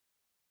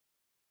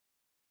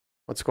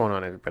What's going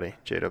on, everybody?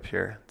 Jade up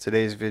here.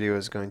 Today's video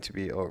is going to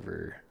be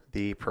over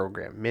the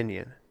program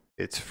Minion.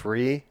 It's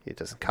free, it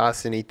doesn't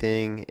cost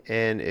anything,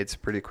 and it's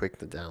pretty quick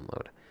to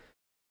download.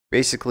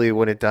 Basically,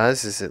 what it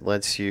does is it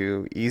lets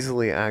you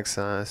easily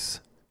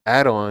access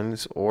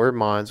add-ons or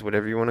mods,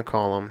 whatever you want to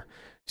call them,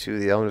 to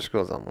the Elder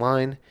Scrolls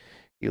Online.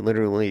 You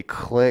literally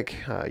click,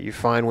 you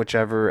find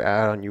whichever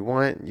add-on you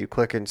want, you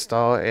click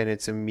install, and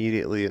it's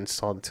immediately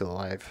installed to the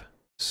live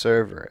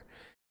server.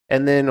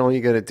 And then all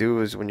you got to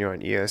do is when you're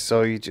on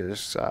ESO, you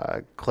just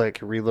click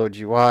reload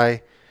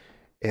UI,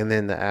 and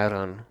then the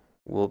add-on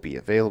will be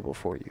available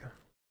for you.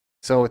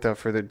 So without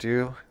further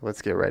ado,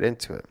 let's get right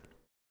into it.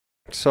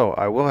 So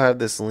I will have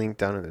this link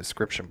down in the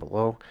description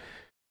below,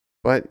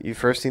 but you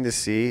first need to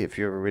see if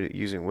you're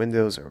using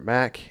Windows or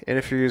Mac, and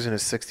if you're using a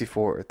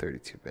 64 or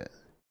 32-bit.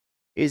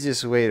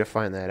 Easiest way to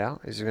find that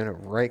out is you're going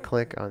to right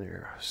click on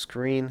your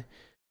screen,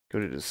 go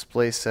to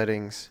display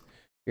settings.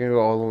 You're going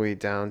to go all the way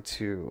down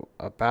to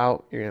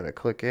about. You're going to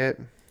click it.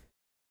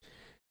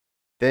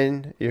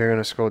 Then you're going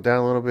to scroll down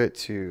a little bit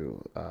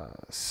to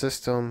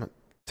system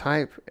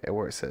type,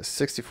 where it says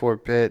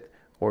 64-bit,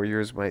 or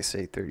yours might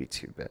say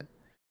 32-bit.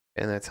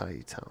 And that's how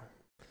you tell.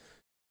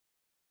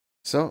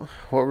 So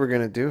what we're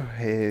going to do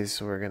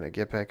is we're going to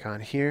get back on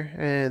here,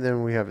 and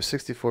then we have a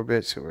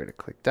 64-bit, so we're going to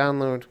click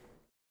download.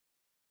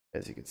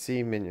 As you can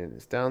see, Minion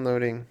is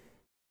downloading.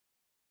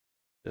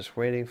 Just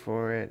waiting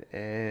for it,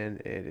 and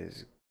it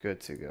is good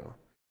to go.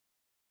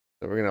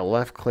 So we're going to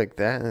left click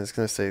that, and it's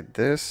going to say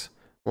this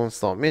will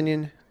install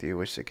Minion. Do you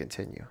wish to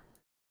continue?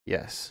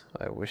 Yes,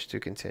 I wish to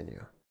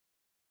continue.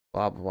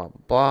 Blah, blah,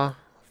 blah, blah.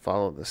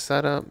 Follow the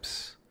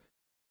setups.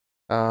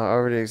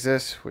 Already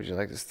exists. Would you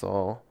like to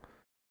install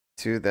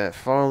to that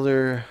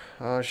folder?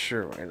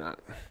 Sure, why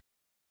not?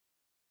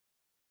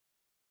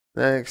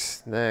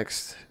 Next,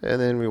 next.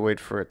 And then we wait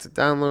for it to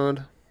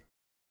download,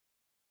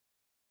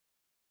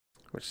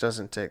 which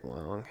doesn't take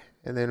long.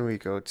 And then we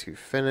go to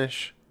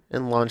finish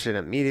and launch it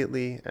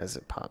immediately as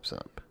it pops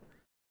up.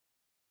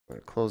 I'm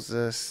going to close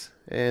this,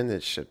 and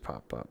it should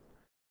pop up.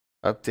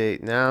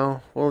 Update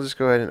now. We'll just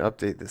go ahead and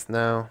update this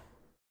now,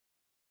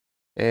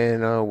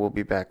 and we'll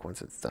be back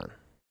once it's done.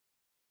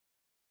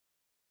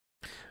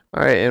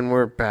 Alright, and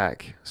we're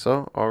back.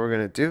 So all we're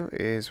going to do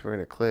is we're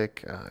going to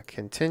click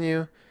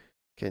continue,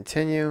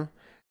 continue,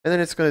 and then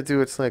it's going to do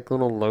its like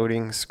little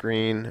loading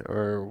screen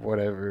or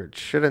whatever. It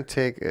shouldn't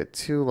take it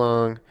too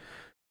long,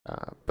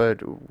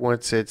 but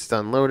once it's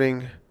done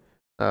loading,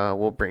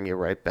 we'll bring you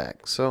right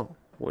back. So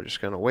we're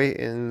just going to wait,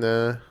 and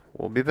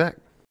we'll be back.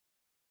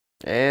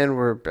 And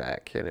we're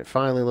back, and it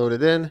finally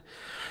loaded in.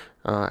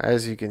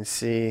 As you can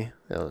see,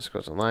 Elder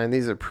Scrolls Online.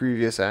 These are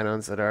previous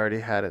add-ons that I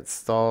already had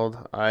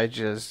installed. I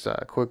just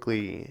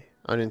quickly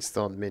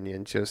uninstalled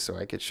Minion just so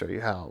I could show you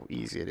how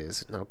easy it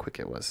is and how quick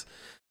it was.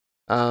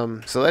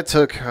 So that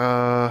took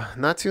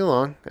not too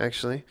long,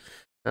 actually.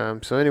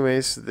 So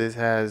anyways, this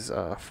has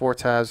 4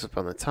 tabs up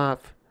on the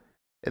top,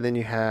 and then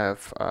you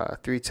have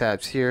 3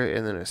 tabs here,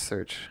 and then a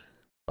search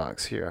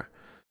box here.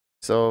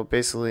 So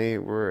basically,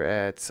 we're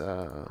at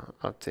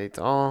update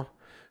to all.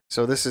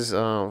 So this is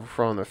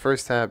from the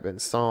first tab,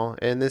 install,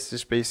 and this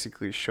just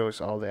basically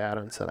shows all the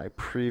add-ons that I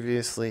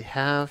previously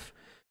have.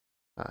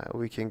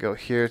 We can go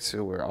here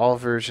to where all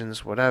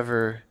versions,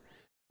 whatever,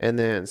 and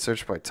then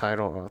search by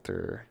title,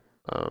 author,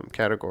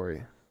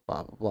 category,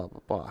 blah, blah, blah,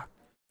 blah, blah.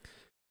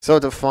 So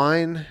to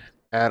find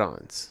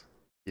add-ons,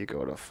 you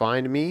go to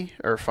find me,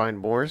 or find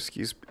more,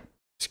 excuse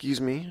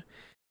me,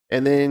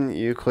 and then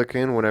you click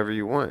in whatever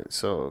you want.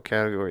 So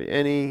category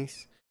any,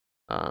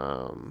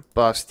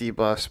 buffs,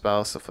 debuffs,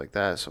 spells, stuff like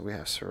that. So we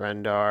have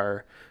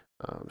surrender,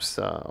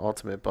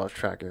 ultimate buff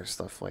tracker,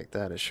 stuff like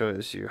that. It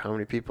shows you how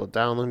many people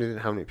downloaded it,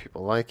 how many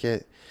people like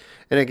it.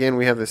 And again,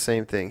 we have the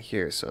same thing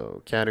here.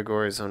 So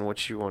categories on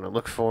what you want to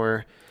look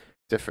for,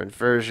 different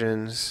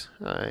versions,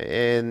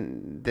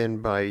 and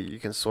then you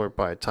can sort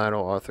by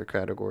title, author,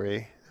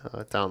 category,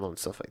 download,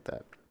 stuff like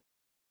that.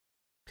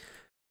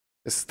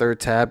 This third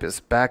tab is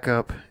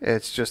backup.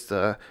 It's just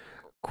a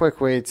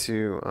quick way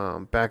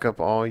to back up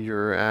all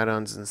your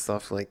add-ons and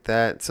stuff like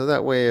that. So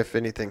that way, if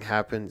anything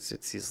happens,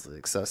 it's easily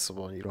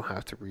accessible and you don't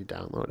have to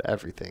re-download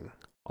everything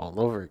all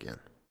over again.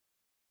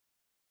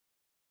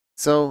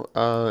 So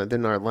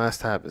then our last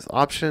tab is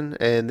option.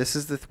 And this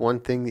is the one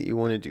thing that you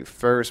want to do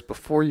first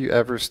before you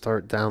ever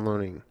start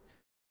downloading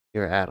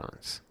your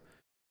add-ons.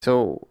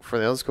 So for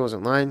the Elder Scrolls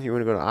Online, you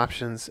want to go to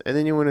options, and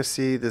then you want to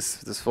see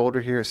this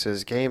folder here. It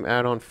says game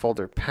add-on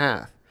folder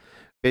path.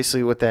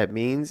 Basically what that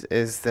means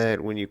is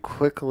that when you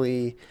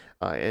quickly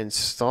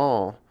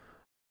install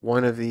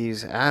one of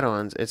these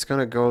add-ons, it's going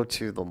to go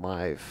to the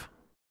live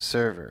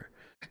server.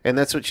 And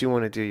that's what you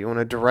want to do. You want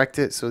to direct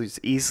it so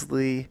it's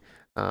easily,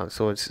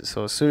 so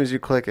as soon as you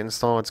click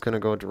install, it's going to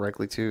go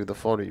directly to the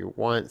folder you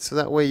want. So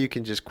that way you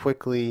can just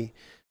quickly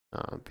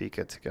be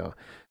good to go.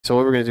 So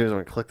what we're going to do is we're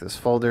going to click this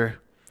folder.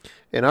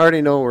 And I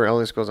already know where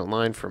Elder Scrolls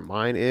Online for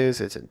mine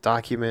is. It's in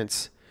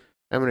Documents.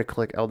 I'm going to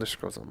click Elder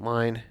Scrolls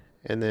Online.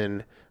 And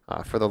then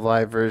for the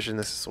live version,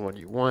 this is the one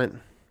you want.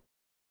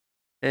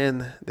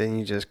 And then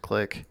you just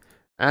click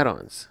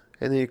Add-ons.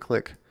 And then you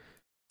click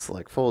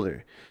select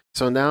folder.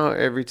 So now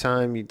every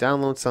time you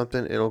download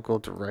something, it'll go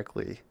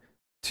directly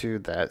to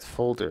that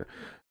folder.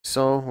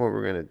 So what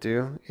we're going to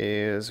do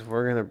is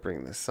we're going to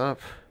bring this up.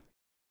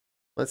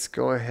 Let's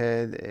go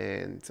ahead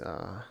and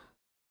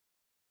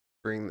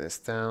bring this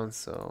down.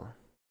 So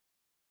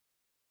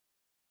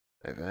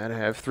I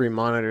have 3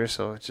 monitors,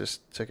 so it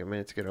just took a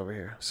minute to get over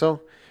here.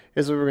 So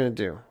here's what we're going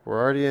to do. We're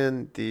already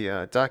in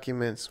the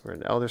documents. We're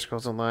in Elder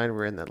Scrolls Online.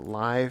 We're in the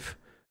live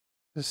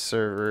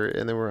server,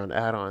 and then we're on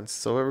add-ons.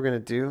 So what we're going to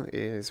do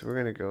is we're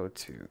going to go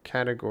to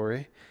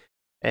category.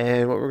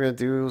 And what we're going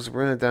to do is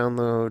we're going to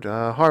download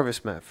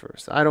Harvest Map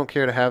first. I don't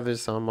care to have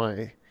this on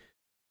my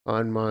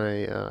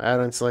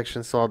add-on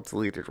selection, so I'll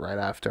delete it right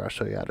after. I'll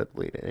show you how to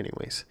delete it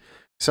anyways.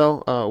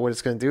 So what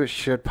it's going to do, it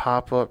should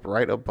pop up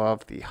right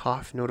above the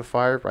Hoff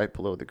notifier, right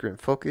below the Grim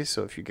Focus.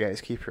 So if you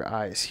guys keep your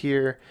eyes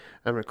here,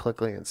 I'm going to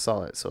quickly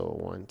install it. So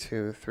 1,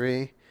 2,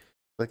 3,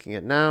 clicking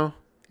it now,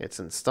 it's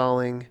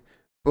installing,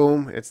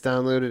 boom, it's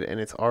downloaded, and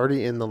it's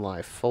already in the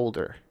live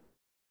folder.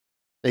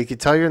 Now you can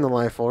tell you're in the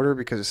live folder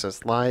because it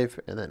says live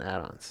and then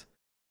add-ons.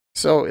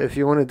 So if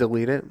you want to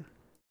delete it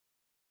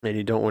and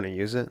you don't want to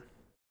use it,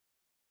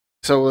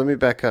 so let me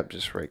back up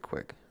just right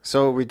quick.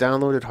 So we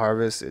downloaded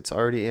Harvest, it's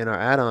already in our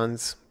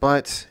add-ons,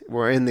 but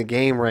we're in the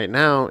game right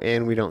now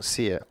and we don't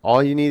see it.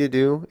 All you need to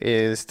do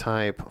is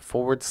type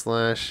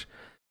 /reload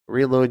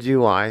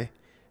UI,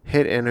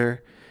 hit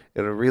enter,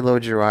 it'll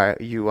reload your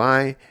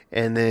UI,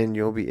 and then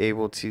you'll be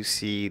able to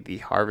see the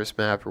Harvest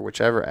map or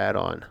whichever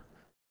add-on.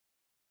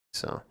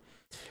 So,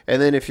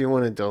 and then if you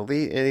want to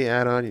delete any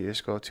add-on, you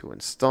just go to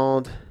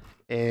installed,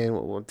 and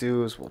what we'll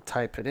do is we'll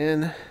type it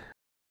in.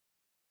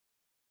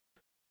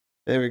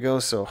 There we go.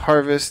 So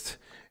Harvest,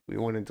 we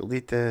want to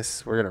delete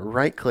this. We're going to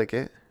right click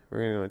it. We're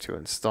going to go to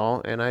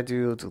install, and I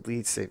do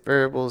delete save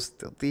variables,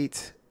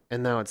 delete,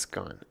 and now it's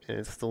gone. And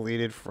it's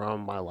deleted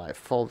from my live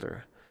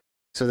folder.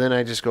 So then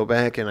I just go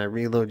back and I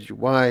reload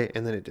UI,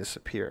 and then it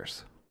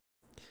disappears.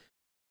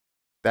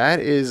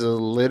 That is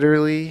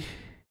literally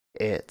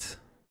it.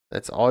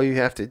 That's all you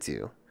have to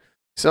do.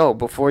 So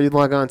before you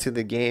log on to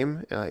the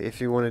game,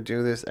 if you want to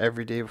do this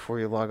every day before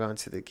you log on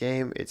to the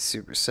game, it's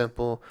super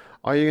simple.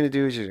 All you're going to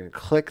do is you're going to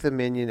click the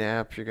Minion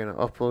app, you're going to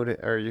upload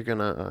it, or you're going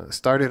to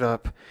start it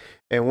up.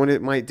 And what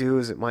it might do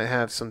is it might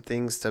have some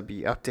things to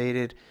be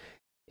updated.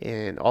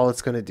 And all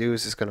it's going to do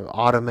is it's going to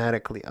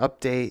automatically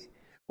update.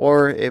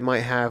 Or it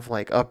might have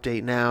like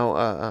update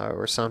now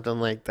or something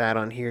like that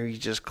on here. You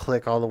just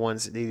click all the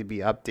ones that need to be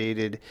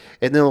updated,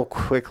 and then it'll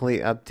quickly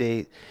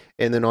update.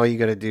 And then all you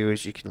got to do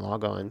is you can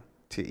log on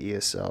to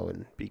ESO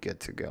and be good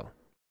to go.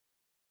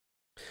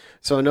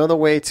 So another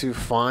way to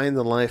find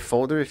the live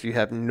folder if you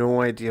have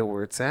no idea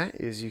where it's at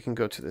is you can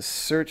go to the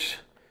search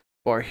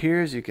bar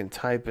here. You can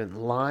type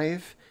in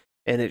live,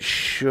 and it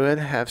should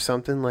have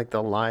something like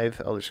the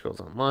live Elder Scrolls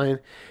Online,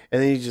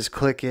 and then you just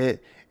click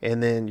it,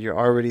 and then you're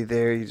already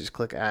there. You just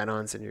click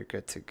add-ons and you're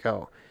good to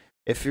go.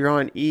 If you're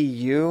on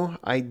EU,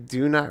 I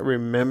do not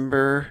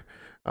remember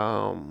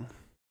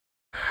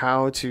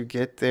how to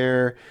get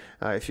there.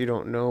 If you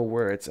don't know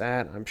where it's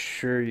at, I'm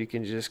sure you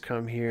can just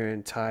come here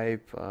and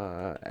type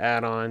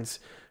add-ons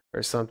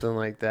or something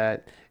like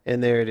that,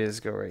 and there it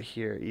is. Go right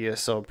here,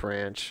 ESO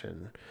branch,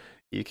 and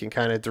you can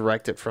kind of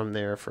direct it from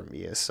there from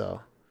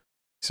ESO.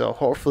 So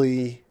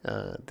hopefully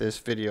this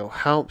video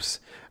helps.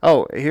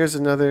 Oh, here's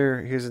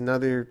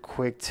another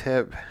quick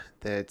tip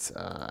that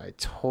I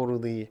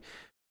totally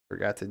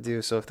forgot to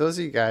do. So if those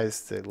of you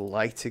guys that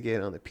like to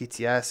get on the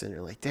PTS and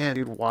you're like, damn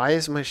dude, why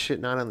is my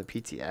shit not on the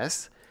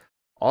PTS?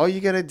 All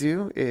you gotta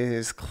do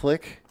is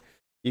click.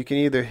 You can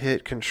either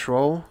hit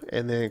control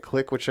and then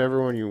click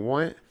whichever one you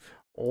want,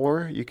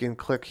 or you can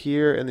click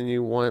here and then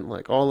you want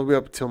like all the way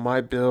up to my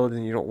build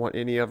and you don't want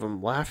any of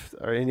them left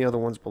or any other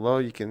ones below.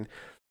 You can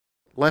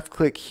left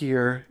click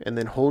here and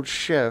then hold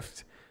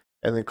shift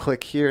and then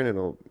click here, and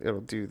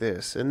it'll do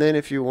this. And then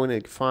if you want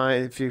to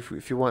find, if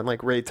you want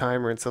like raid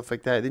timer and stuff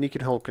like that, then you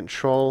can hold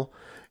control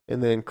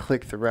and then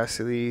click the rest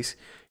of these.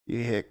 You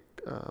hit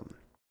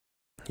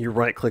you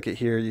right click it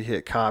here, you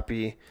hit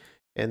copy,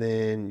 and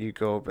then you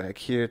go back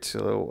here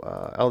to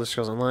Elder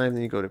Scrolls Online,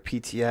 then you go to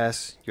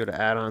PTS, you go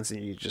to add-ons,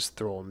 and you just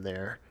throw them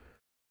there.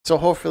 So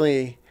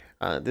hopefully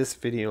this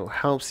video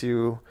helps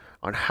you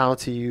on how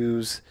to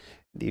use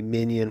the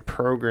Minion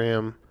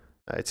program.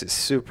 It's a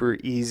super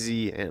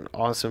easy and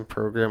awesome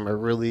program. I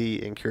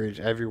really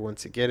encourage everyone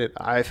to get it.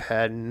 I've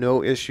had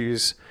no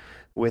issues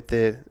with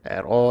it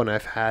at all, and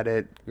I've had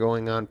it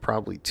going on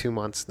probably 2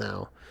 months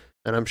now,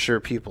 and I'm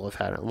sure people have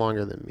had it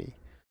longer than me.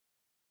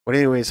 But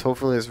anyways,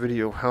 hopefully this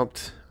video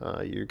helped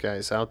you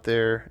guys out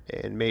there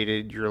and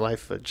made your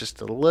life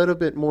just a little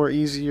bit more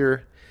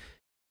easier.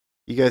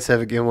 You guys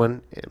have a good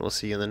one, and we'll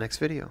see you in the next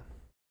video.